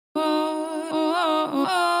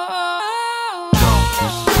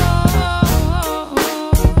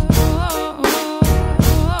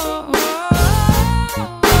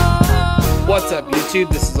What's up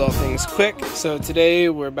YouTube? This is All Things Quick. So today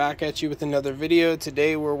we're back at you with another video.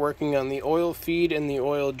 Today we're working on the oil feed and the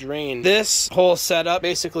oil drain. This whole setup,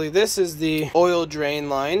 basically this is the oil drain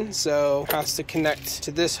line, so it has to connect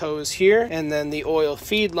to this hose here, and then the oil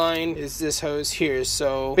feed line is this hose here.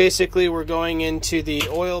 So basically we're going into the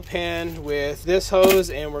oil pan with this hose,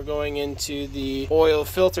 and we're going into the oil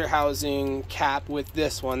filter housing cap with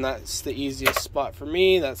this one. That's the easiest spot for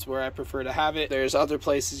me. That's where I prefer to have it. There's other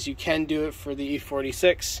places you can do it for the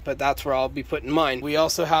E46, but that's where I'll be putting mine. We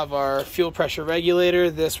also have our fuel pressure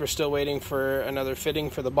regulator. This we're still waiting for another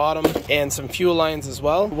fitting for the bottom, and some fuel lines as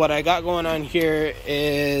well. What I got going on here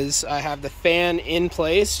is I have the fan in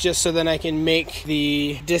place just so then I can make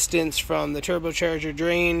the distance from the turbocharger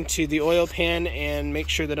drain to the oil pan and make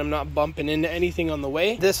sure that I'm not bumping into anything on the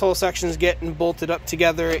way. This whole section is getting bolted up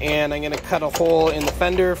together, and I'm going to cut a hole in the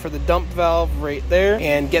fender for the dump valve right there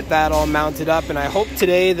and get that all mounted up. And I hope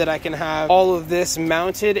today that I can have all of this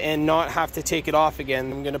mounted and not have to take it off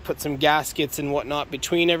again. I'm going to put some gaskets and whatnot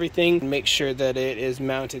between everything and make sure that it is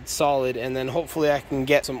mounted solid, and then hopefully I can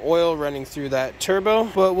get some oil running through that turbo,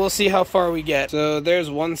 but we'll see how far we get. So there's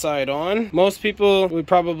one side on. Most people would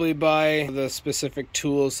probably buy the specific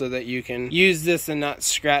tools so that you can use this and not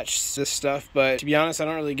scratch this stuff, but to be honest, I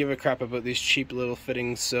don't really give a crap about these cheap little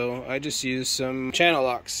fittings, so I just use some channel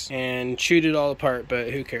locks and chewed it all apart, but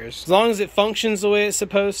who cares? As long as it functions the way it's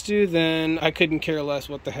supposed to, then I couldn't care less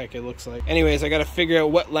what the heck it looks like. Anyways, I gotta figure out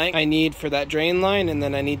what length I need for that drain line, and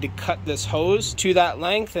then I need to cut this hose to that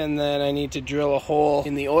length, and then I need to drill a hole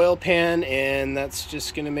in the oil pan, and that's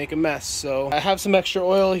just gonna make a mess. So I have some extra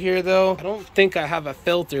oil here though. I don't think I have a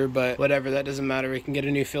filter, but whatever, that doesn't matter. We can get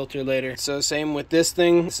a new filter later. So same with this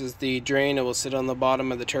thing. This is the drain. It will sit on the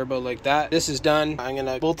bottom of the turbo like that. This is done. I'm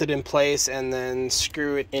gonna bolt it in place and then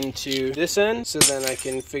screw it into this end, so then I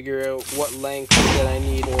can figure out what length that I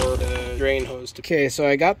need for the drain hose. Okay, so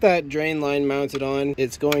I got that drain line mounted on.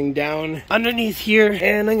 It's going down underneath here,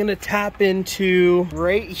 and I'm gonna tap into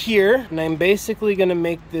right here, and I'm basically gonna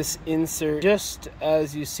make this insert just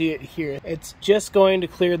as you see it here. It's just going to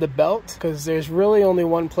clear the belt because there's really only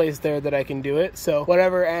one place there that I can do it. So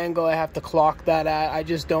whatever angle I have to clock that at, I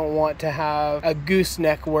just don't want to have a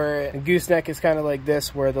gooseneck where a gooseneck is kind of like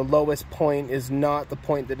this, where the lowest point is not the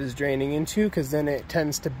point that is draining into, because then it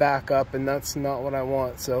tends to back up, and that's not what I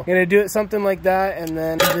want. So I'm gonna do it something like that, and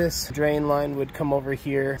then this drain line would come over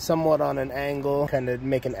here somewhat on an angle, kind of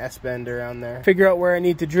make an S-bend around there. Figure out where I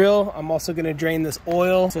need to drill. I'm also gonna drain this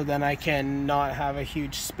oil so then I can not have a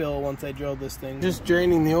huge spill once I drill this thing. Just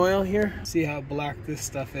draining the oil here. See how black this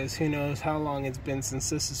stuff is. Who knows how long it's been since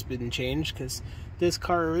this has been changed, because this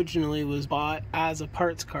car originally was bought as a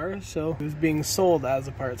parts car, so it was being sold as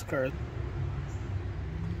a parts car.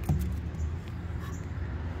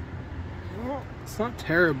 Well, it's not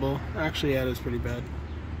terrible. Actually, yeah, it is pretty bad.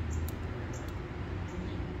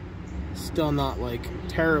 Still not like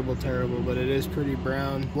terrible, but it is pretty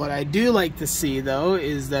brown. What I do like to see though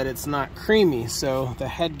is that it's not creamy, so the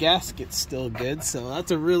head gasket's still good, so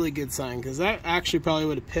that's a really good sign, because that actually probably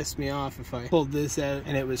would have pissed me off if I pulled this out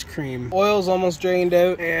and it was cream. Oil's almost drained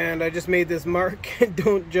out, and I just made this mark.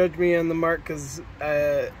 Don't judge me on the mark, because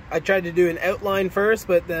I tried to do an outline first,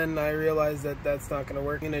 but then I realized that that's not going to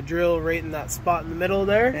work. I'm going to drill right in that spot in the middle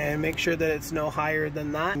there and make sure that it's no higher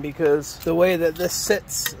than that, because the way that this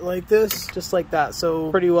sits like this, just like that,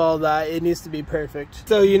 so pretty well that it needs to be perfect.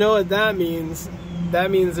 So you know what that means?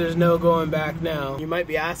 That means there's no going back now. You might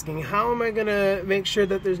be asking, how am I gonna make sure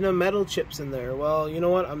that there's no metal chips in there? Well, you know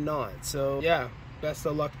what? I'm not. So yeah, best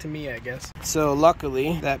of luck to me, I guess. So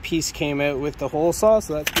luckily that piece came out with the hole saw,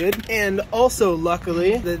 so that's good. And also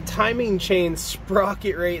luckily the timing chain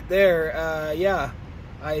sprocket right there, yeah,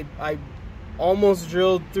 I almost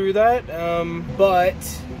drilled through that, but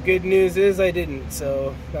good news is I didn't,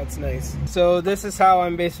 so that's nice. So this is how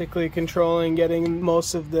I'm basically controlling getting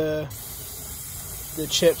most of the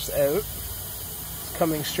chips out,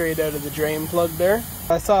 coming straight out of the drain plug there.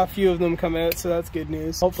 I saw a few of them come out, so that's good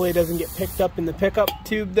news. Hopefully it doesn't get picked up in the pickup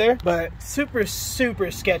tube there, but super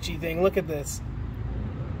sketchy thing. Look at this.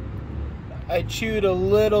 I chewed a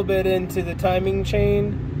little bit into the timing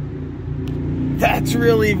chain. That's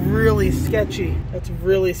really sketchy. That's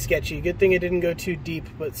really sketchy. Good thing it didn't go too deep,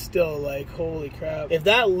 but still, like, holy crap. If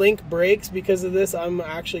that link breaks because of this, I'm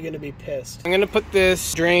actually gonna be pissed. I'm gonna put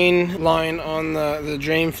this drain line on the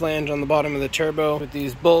drain flange on the bottom of the turbo with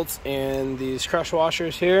these bolts and these crush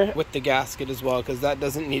washers here with the gasket as well, because that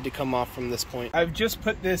doesn't need to come off from this point. I've just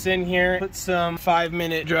put this in here, put some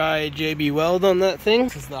 5-minute dry JB Weld on that thing.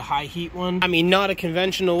 This is the high heat one. I mean, not a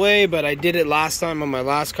conventional way, but I did it last time on my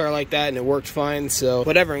last car like that and it worked fine. line, so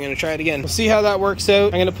whatever, I'm gonna try it again. We'll see how that works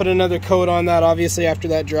out. I'm gonna put another coat on that obviously after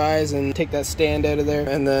that dries and take that stand out of there.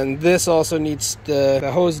 And then this also needs the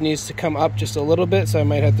hose needs to come up just a little bit, so I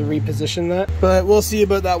might have to reposition that, but we'll see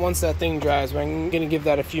about that once that thing dries. But I'm gonna give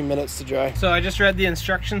that a few minutes to dry. So I just read the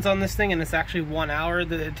instructions on this thing, and it's actually 1 hour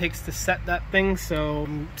that it takes to set that thing, so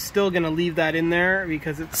I'm still gonna leave that in there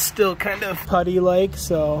because it's still kind of putty like,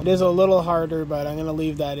 so it is a little harder, but I'm gonna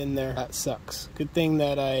leave that in there. That sucks. Good thing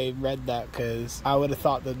that I read that, because I would have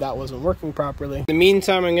thought that that wasn't working properly. In the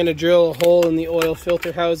meantime, I'm gonna drill a hole in the oil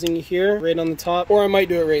filter housing here right on the top, or I might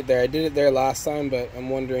do it right there. I did it there last time, but I'm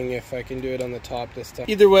wondering if I can do it on the top this time.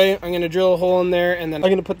 Either way, I'm gonna drill a hole in there, and then I'm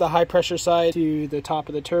gonna put the high pressure side to the top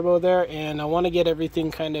of the turbo there, and I want to get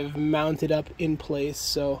everything kind of mounted up in place,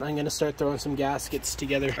 so I'm gonna start throwing some gaskets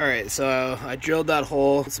together. All right, so I drilled that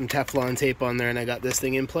hole, put some Teflon tape on there, and I got this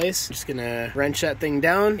thing in place. I'm just gonna wrench that thing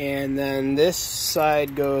down, and then this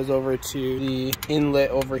side goes over to the inlet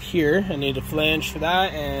over here. I need a flange for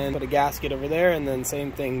that and put a gasket over there, and then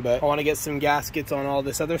same thing, but I want to get some gaskets on all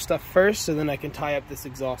this other stuff first, so then I can tie up this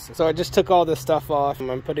exhaust system. So I just took all this stuff off,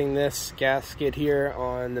 and I'm putting this gasket here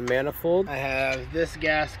on the manifold. I have this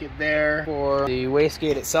gasket there for the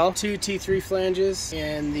wastegate itself, 2 T3 flanges,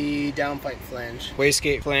 and the downpipe flange.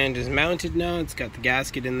 Wastegate flange is mounted now. It's got the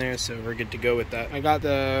gasket in there, so we're good to go with that. I got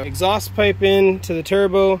the exhaust pipe in to the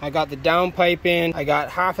turbo. I got the downpipe in. I got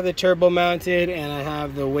half of the turbo mounted, and I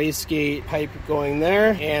have the wastegate pipe going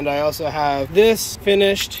there. And I also have this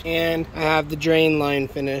finished, and I have the drain line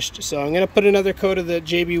finished. So I'm gonna put another coat of the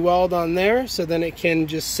JB Weld on there, so then it can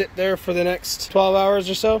just sit there for the next 12 hours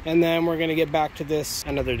or so, and then we're gonna get back to this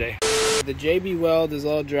another day. The JB Weld is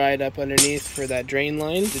all dried up underneath for that drain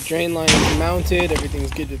line. The drain line is mounted,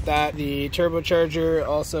 everything's good with that. The turbocharger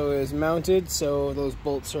also is mounted, so those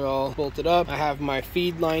bolts are all bolted up. I have my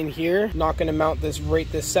feed line here. Not gonna mount this right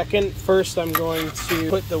this second. First, I'm going to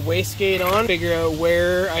put the wastegate on, figure out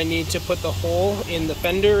where I need to put the hole in the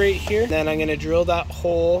fender right here. Then I'm gonna drill that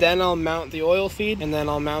hole. Then I'll mount the oil feed, and then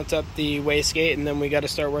I'll mount up the wastegate, and then we gotta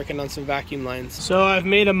start working on some vacuum lines. So I've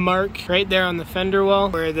made a mark right there on the fender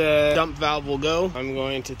well where the dump valve will go. I'm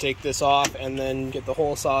going to take this off and then get the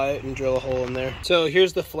hole saw it and drill a hole in there. So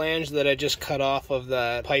here's the flange that I just cut off of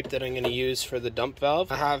the pipe that I'm going to use for the dump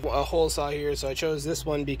valve. I have a hole saw here, so I chose this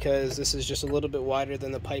one because this is just a little bit wider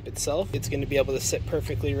than the pipe itself. It's going to be able to sit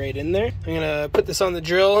perfectly right in there. I'm going to put this on the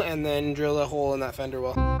drill and then drill a hole in that fender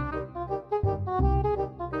well.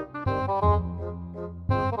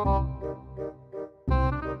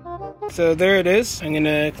 So there it is. I'm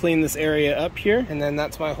gonna clean this area up here, and then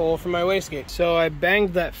that's my hole for my wastegate. So I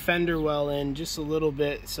banged that fender well in just a little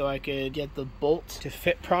bit so I could get the bolt to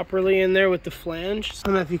fit properly in there with the flange. I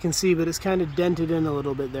don't know if you can see, but it's kind of dented in a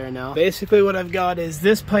little bit there now. Basically what I've got is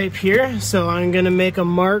this pipe here, so I'm gonna make a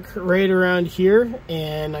mark right around here,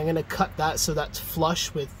 and I'm gonna cut that so that's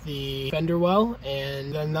flush with the fender well,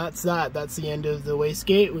 and then that's that. That's the end of the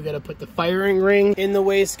wastegate. We gotta put the firing ring in the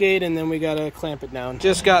wastegate, and then we gotta clamp it down.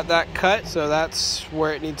 Just got that cut, so that's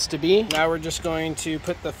where it needs to be. Now we're just going to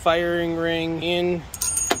put the firing ring in.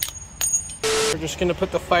 We're just going to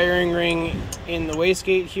put the firing ring in the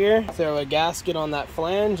wastegate here, throw a gasket on that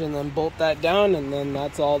flange, and then bolt that down, and then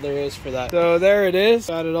that's all there is for that. So there it is.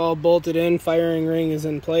 Got it all bolted in. Firing ring is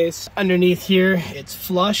in place. Underneath here, it's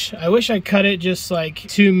flush. I wish I cut it just like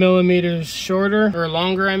 2 millimeters shorter, or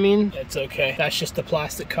longer, I mean. It's okay. That's just the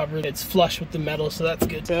plastic cover. It's flush with the metal, so that's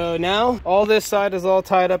good. So now, all this side is all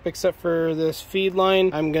tied up except for this feed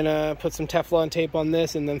line. I'm gonna put some Teflon tape on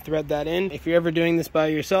this and then thread that in. If you're ever doing this by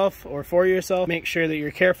yourself or for yourself, make sure that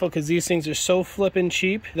you're careful, because these things are so flippin'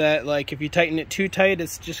 cheap that like if you tighten it too tight,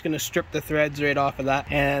 it's just gonna strip the threads right off of that,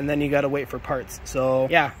 and then you gotta wait for parts. So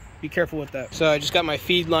yeah, be careful with that. So I just got my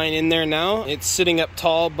feed line in there now. It's sitting up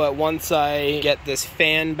tall, but once I get this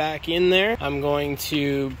fan back in there, I'm going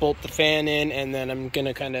to bolt the fan in, and then I'm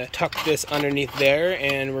gonna kind of tuck this underneath there,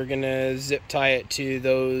 and we're gonna zip tie it to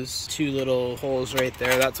those 2 little holes right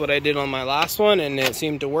there. That's what I did on my last one, and it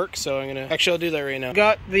seemed to work, so I'm gonna, actually I'll do that right now.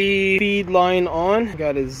 Got the feed line on,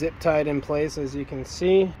 got it zip tied in place as you can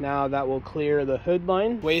see. Now that will clear the hood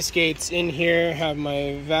line. Wastegate's in here, have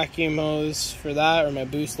my vacuum hose for that, or my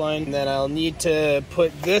boost line. And then I'll need to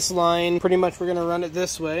put this line, pretty much we're gonna run it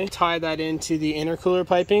this way, tie that into the intercooler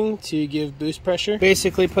piping to give boost pressure.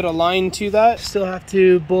 Basically put a line to that. Still have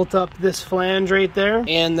to bolt up this flange right there.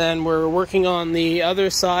 And then we're working on the other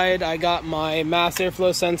side. I got my mass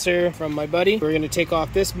airflow sensor from my buddy. We're gonna take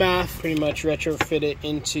off this math, pretty much retrofit it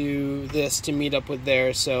into this to meet up with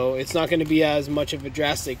there. So it's not gonna be as much of a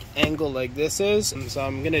drastic angle like this is. And so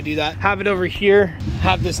I'm gonna do that. Have it over here,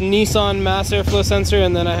 have this Nissan mass airflow sensor,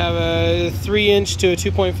 and then I have a 3-inch to a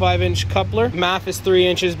 2.5-inch coupler. MAF is 3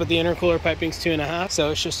 inches, but the intercooler piping's 2.5. So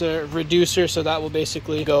it's just a reducer, so that will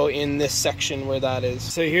basically go in this section where that is.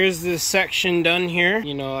 So here's this section done here.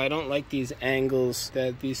 You know, I don't like these angles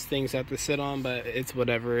that these things have to sit on, but it's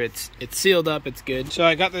whatever. It's sealed up, it's good. So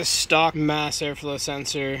I got this stock mass airflow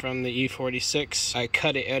sensor from the E46. I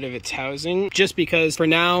cut it out of its housing just because for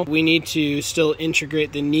now we need to still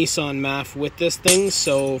integrate the Nissan MAF with this thing.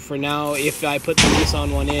 So for now, if I put the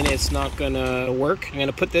Nissan one in, it's not gonna work. I'm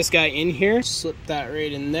gonna put this guy in here, slip that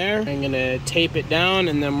right in there. I'm gonna tape it down,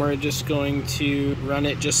 and then we're just going to run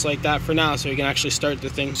it just like that for now so we can actually start the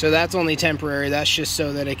thing. So that's only temporary. That's just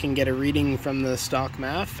so that it can get a reading from the stock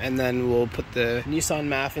MAF, and then we'll put the Nissan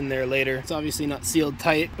MAF in there later. It's obviously not sealed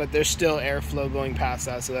tight, but there's still airflow going past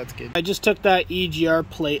that, so that's good. I just took that EGR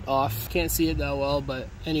plate off. Can't see it that well, but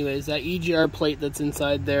anyways, that EGR plate that's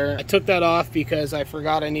inside there, I took that off because I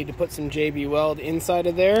forgot I need to put some JB Weld inside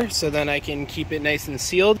of there so then I can keep it nice and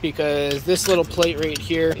sealed, because this little plate right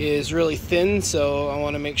here is really thin, so I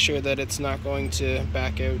want to make sure that it's not going to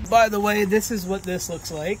back out. By the way, this is what this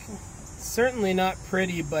looks like. Certainly not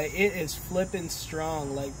pretty, but it is flipping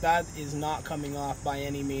strong. Like, that is not coming off by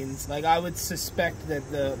any means. Like, I would suspect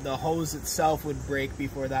that the hose itself would break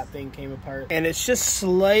before that thing came apart. And it's just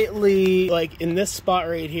slightly, like in this spot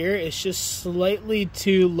right here, it's just slightly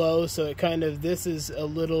too low, so it kind of, this is a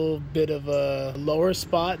little bit of a lower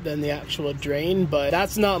spot than the actual drain, but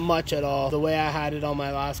that's not much at all. The way I had it on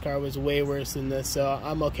my last car was way worse than this, so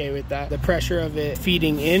I'm okay with that. The pressure of it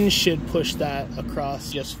feeding in should push that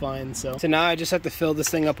across just fine. So now I just have to fill this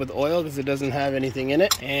thing up with oil because it doesn't have anything in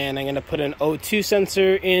it. And I'm gonna put an O2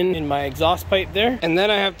 sensor in my exhaust pipe there. And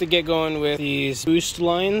then I have to get going with these boost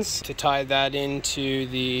lines to tie that into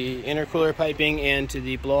the intercooler piping and to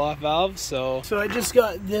the blow-off valve. So I just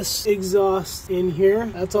got this exhaust in here.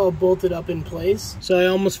 That's all bolted up in place. So I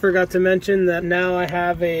almost forgot to mention that now I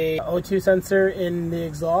have a O2 sensor in the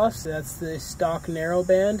exhaust. That's the stock narrow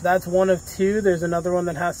band. That's one of two. There's another one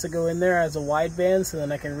that has to go in there as a wide band, so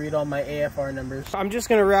then I can read all my AFR numbers. I'm just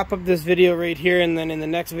gonna wrap up this video right here, and then in the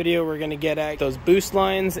next video we're gonna get at those boost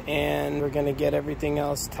lines and we're gonna get everything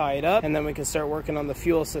else tied up, and then we can start working on the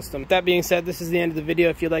fuel system. With that being said, this is the end of the video.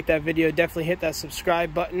 If you like that video, definitely hit that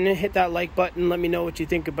subscribe button, hit that like button, let me know what you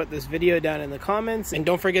think about this video down in the comments, and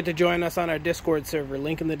don't forget to join us on our Discord server,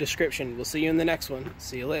 link in the description. We'll see you in the next one.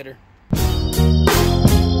 See you later.